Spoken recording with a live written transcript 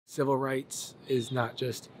Civil rights is not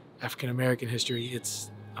just African-American history,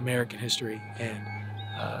 it's American history, and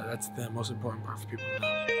that's the most important part for people to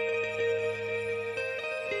know.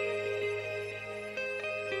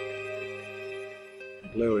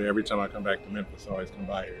 Literally every time I come back to Memphis, I always come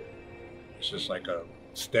by here. It's just like a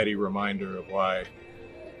steady reminder of why,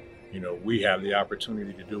 we have the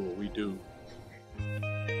opportunity to do what we do.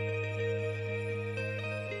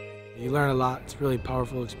 You learn a lot. It's a really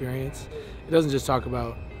powerful experience. It doesn't just talk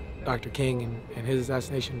about Dr. King and his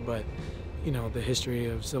assassination, but the history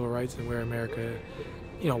of civil rights and where America,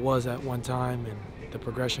 was at one time and the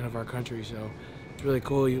progression of our country. So it's really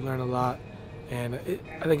cool. You learn a lot, and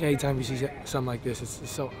I think anytime you see something like this,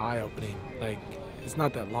 it's so eye-opening. Like, it's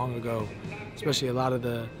not that long ago, especially a lot of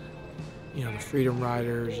the, the freedom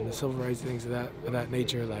riders and the civil rights things of that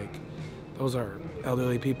nature. Like, those are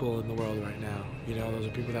elderly people in the world right now. Those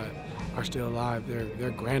are people that are still alive.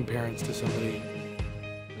 They're grandparents to somebody.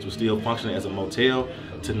 It was still functioning as a motel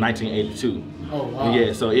to 1982. Oh, wow.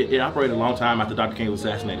 Yeah, so it operated a long time after Dr. King was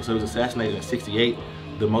assassinated. So he was assassinated in '68.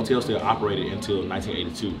 The motel still operated until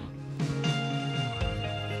 1982.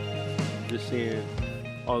 Just seeing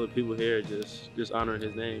all the people here just honoring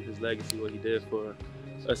his name, his legacy, what he did for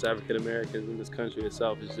us African Americans in this country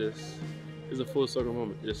itself is a full circle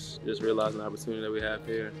moment. Just realizing the opportunity that we have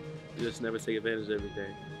here. You just never take advantage of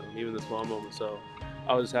everything, even the small moments. So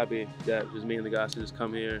I was just happy that just me and the guys could just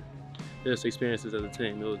come here and just experience this as a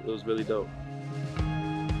team. It was really dope.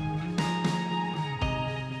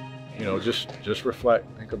 Just reflect,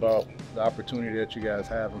 think about the opportunity that you guys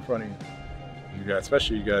have in front of you. You guys,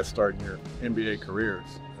 especially you guys starting your NBA careers.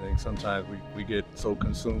 I think sometimes we get so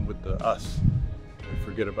consumed with the us, we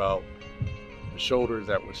forget about the shoulders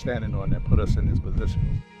that we're standing on that put us in this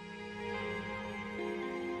position.